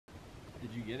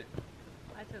Did you get it?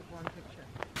 I took one picture.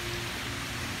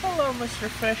 Hello, Mr.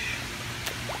 Fish.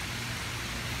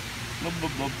 Blub,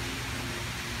 blub, blub.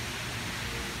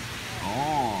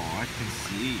 Oh, I can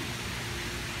see.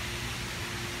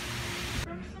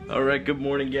 Alright, good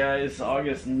morning guys.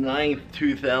 August 9th,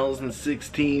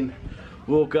 2016.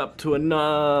 Woke up to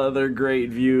another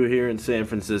great view here in San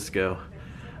Francisco.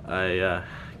 I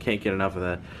can't get enough of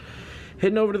that.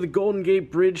 Heading over to the Golden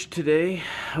Gate Bridge today,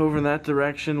 over in that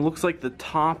direction. Looks like the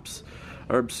tops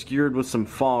are obscured with some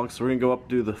fog, so we're gonna go up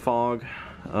through the fog,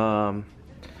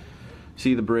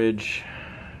 see the bridge,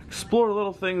 explore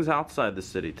little things outside the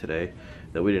city today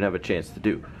that we didn't have a chance to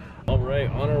do. Alright,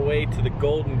 on our way to the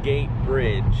Golden Gate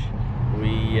Bridge,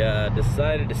 we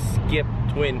decided to skip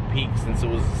Twin Peaks since it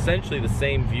was essentially the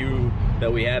same view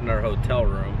that we had in our hotel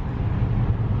room.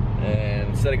 And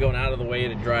instead of going out of the way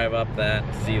to drive up that,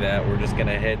 to see that, we're just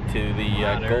gonna head to the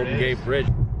Golden Gate Bridge.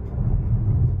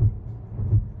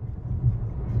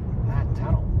 That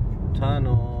tunnel.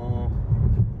 Tunnel.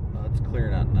 Oh, it's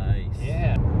clearing out nice.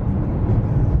 Yeah.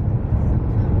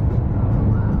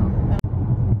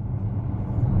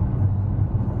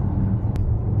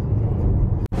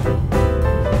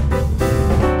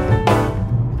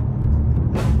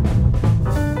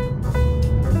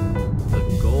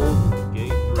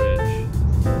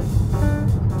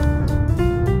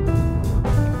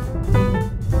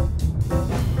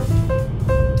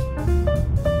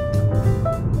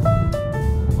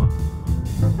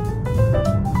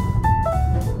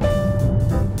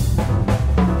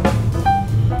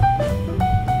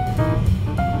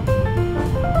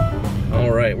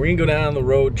 We're gonna go down the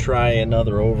road, try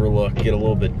another overlook, get a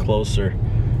little bit closer.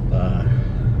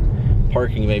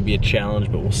 Parking may be a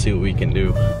challenge, but we'll see what we can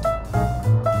do.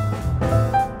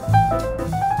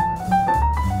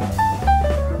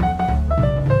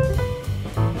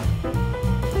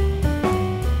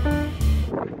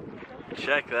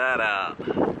 Check that out.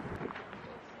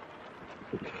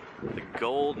 The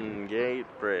Golden Gate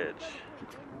Bridge.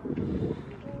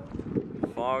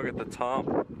 Fog at the top,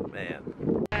 man.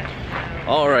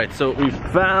 Alright, so we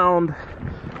found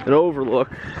an overlook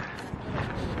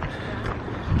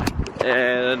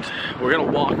and we're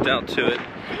gonna walk down to it.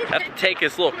 Have to take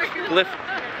this little cliff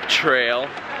trail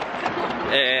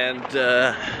and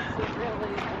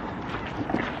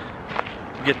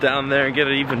get down there and get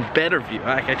an even better view.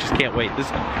 I just can't wait. This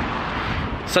is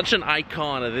such an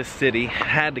icon of this city.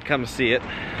 Had to come see it.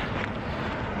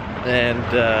 And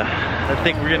I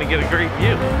think we're gonna get a great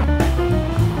view.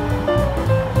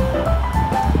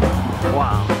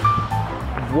 Wow,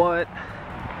 what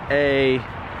a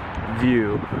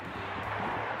view.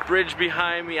 Bridge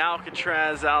behind me,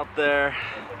 Alcatraz out there,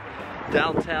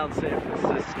 downtown San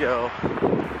Francisco.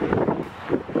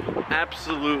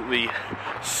 Absolutely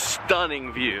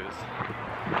stunning views.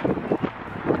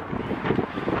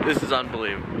 This is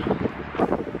unbelievable.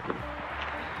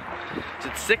 So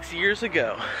 6 years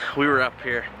ago, we were up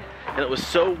here, and it was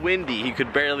so windy you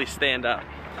could barely stand up.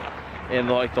 And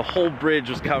like the whole bridge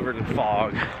was covered in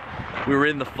fog. We were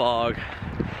in the fog,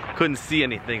 couldn't see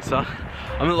anything, so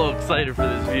I'm a little excited for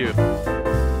this view.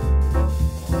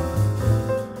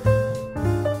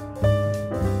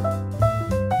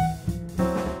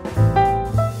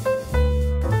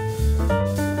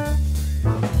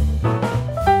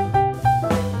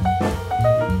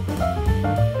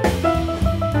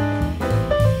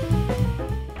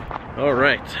 All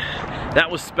right,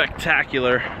 that was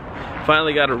spectacular.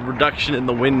 Finally got a reduction in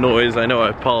the wind noise. I know, I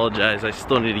apologize. I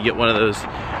still need to get one of those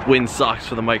wind socks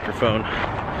for the microphone.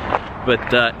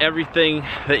 But everything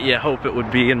that you hope it would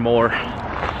be and more.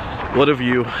 What a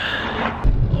view.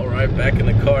 All right, back in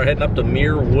the car, heading up to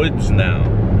Muir Woods now.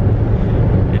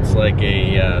 It's like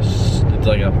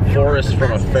a forest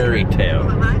from a fairy tale.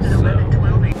 So.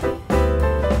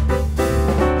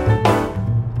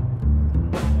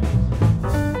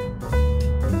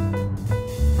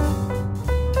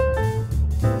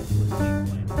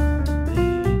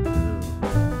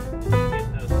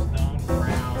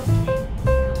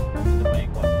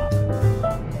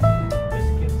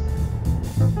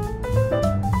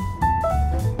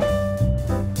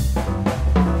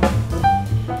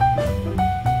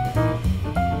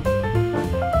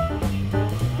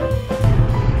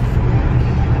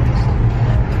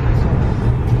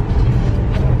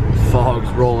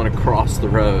 Fog's rolling across the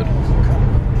road.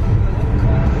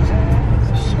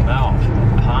 Smell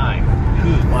pine.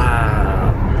 Wow.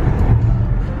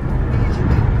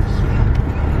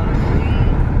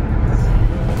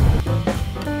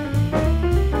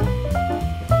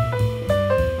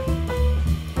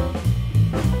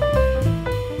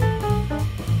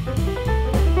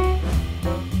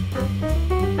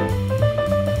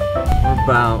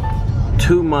 about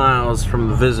 2 miles from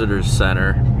the visitor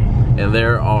center, and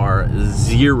there are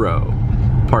 0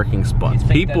 parking spots.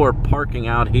 People are parking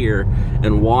out here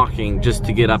and walking just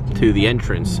to get up to the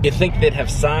entrance. You'd think they'd have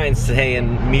signs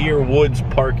saying Muir Woods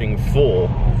parking full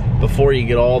before you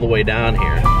get all the way down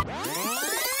here.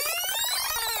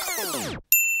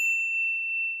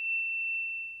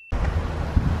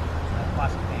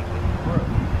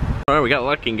 All right, we got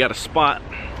lucky and got a spot.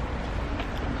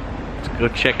 Let's go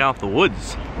check out the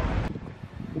woods.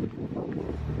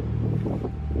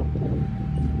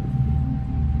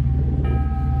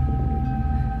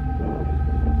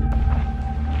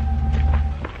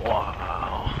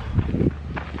 Wow.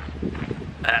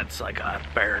 That's like a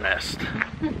bear nest.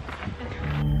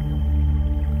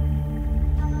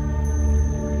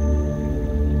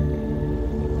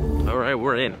 All right,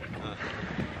 we're in.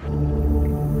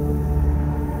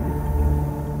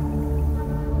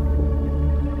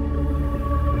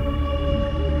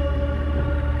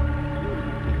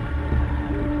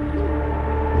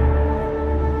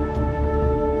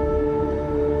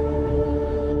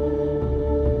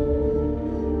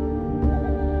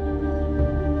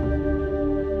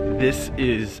 This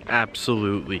is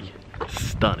absolutely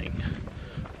stunning.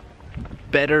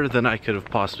 Better than I could have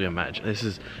possibly imagined. This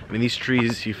is, I mean, these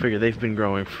trees, you figure they've been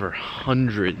growing for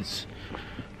hundreds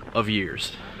of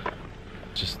years.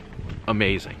 Just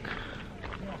amazing.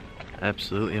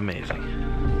 Absolutely amazing.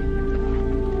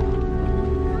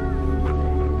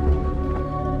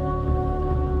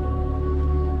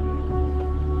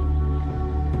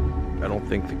 I don't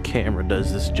think the camera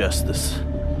does this justice.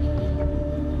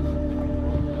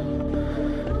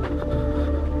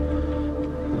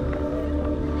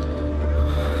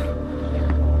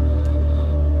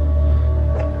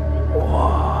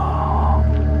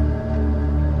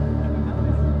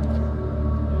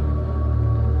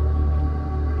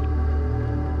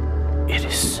 It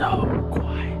is so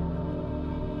quiet.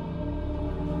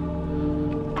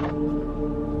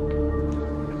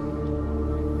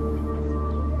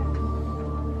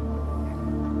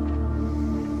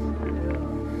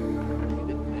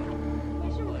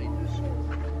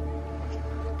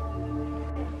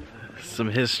 Some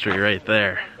history right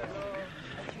there.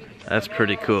 That's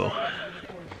pretty cool.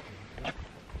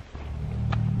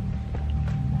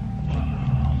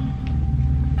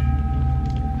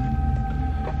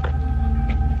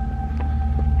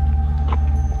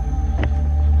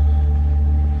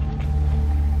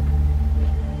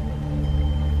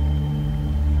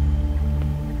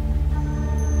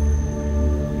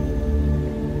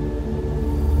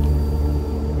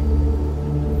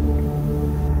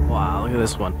 Look at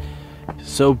this one.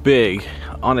 So big.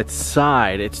 On its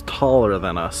side, it's taller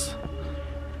than us.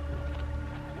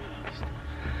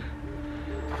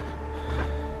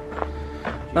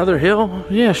 Another hill?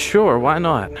 Yeah, sure. Why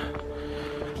not?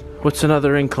 What's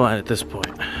another incline at this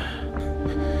point?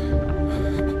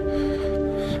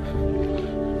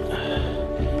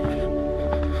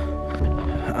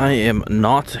 I am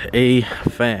not a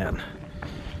fan.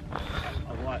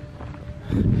 Of what?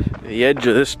 The edge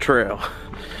of this trail.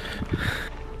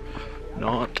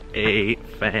 Not a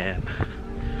fan.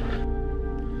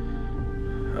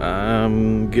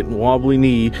 I'm getting wobbly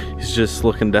knee. He's just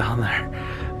looking down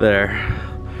there.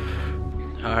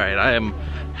 All right, I am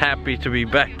happy to be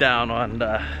back down on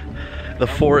the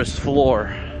forest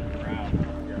floor.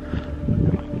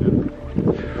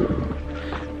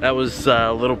 That was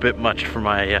a little bit much for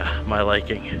my my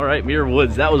liking. All right, Muir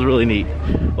Woods, that was really neat.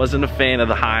 Wasn't a fan of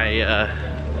the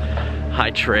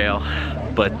high trail,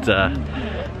 but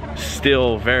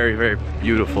still very, very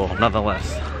beautiful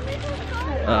nonetheless.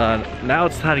 Now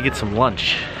it's time to get some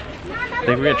lunch. I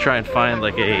think we're gonna try and find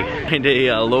like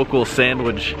a local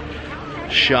sandwich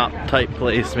shop type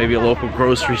place, maybe a local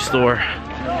grocery store.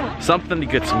 Something to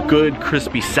get some good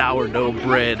crispy sourdough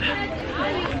bread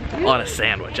on a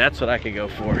sandwich. That's what I could go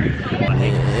for.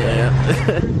 Yeah.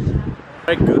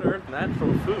 Right, good or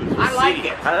natural foods. I like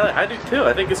it. I do too.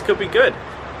 I think this could be good.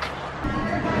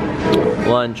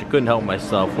 Lunch, I couldn't help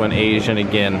myself, went Asian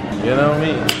again. You know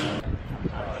me.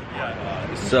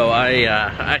 So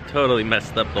I totally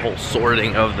messed up the whole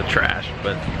sorting of the trash,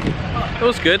 but it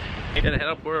was good. Gonna head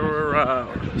up where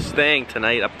we're staying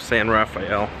tonight, up San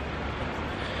Rafael.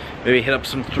 Maybe hit up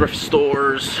some thrift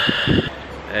stores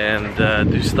and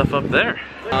do stuff up there.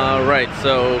 Alright,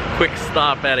 so quick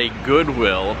stop at a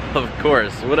Goodwill, of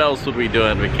course. What else would we do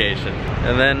on vacation?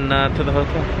 And then to the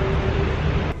hotel.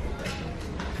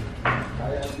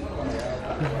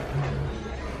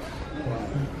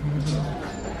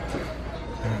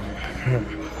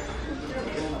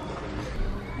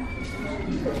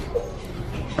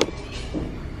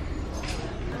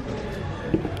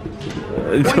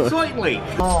 Why slightly?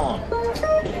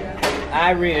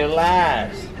 I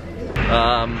realize.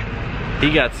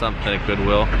 He got something at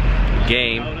Goodwill.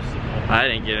 Game. I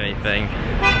didn't get anything.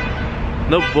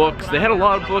 No books. They had a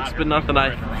lot of books, but nothing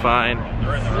I could find.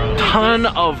 Ton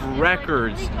of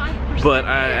records, but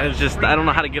I don't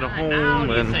know how to get them home,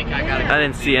 and I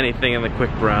didn't see anything in the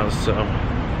quick browse, so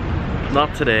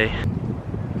not today.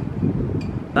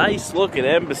 Nice looking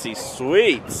Embassy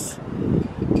Suites.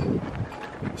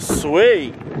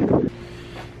 Sweet.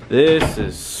 This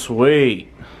is sweet.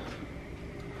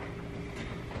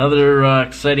 Another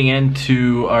exciting end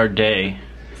to our day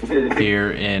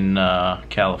here in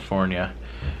California.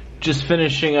 Just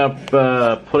finishing up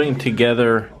putting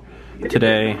together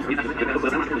today.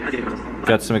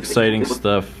 Got some exciting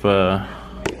stuff that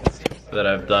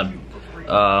I've done.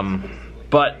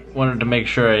 But wanted to make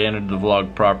sure I ended the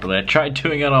vlog properly. I tried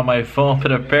doing it on my phone,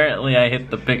 but apparently I hit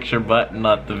the picture button,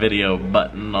 not the video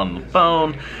button on the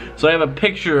phone. So I have a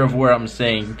picture of where I'm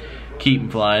saying keep 'em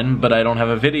flying, but I don't have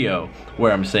a video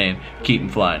where I'm saying keep 'em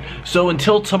flying. So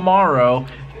until tomorrow,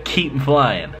 keep 'em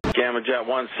flying. Gamma Jet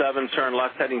 17, turn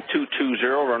left heading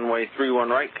 220, runway 31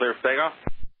 right, clear for takeoff.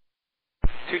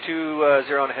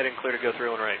 220 on heading clear to go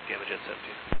 31 right, Gamma Jet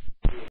 17.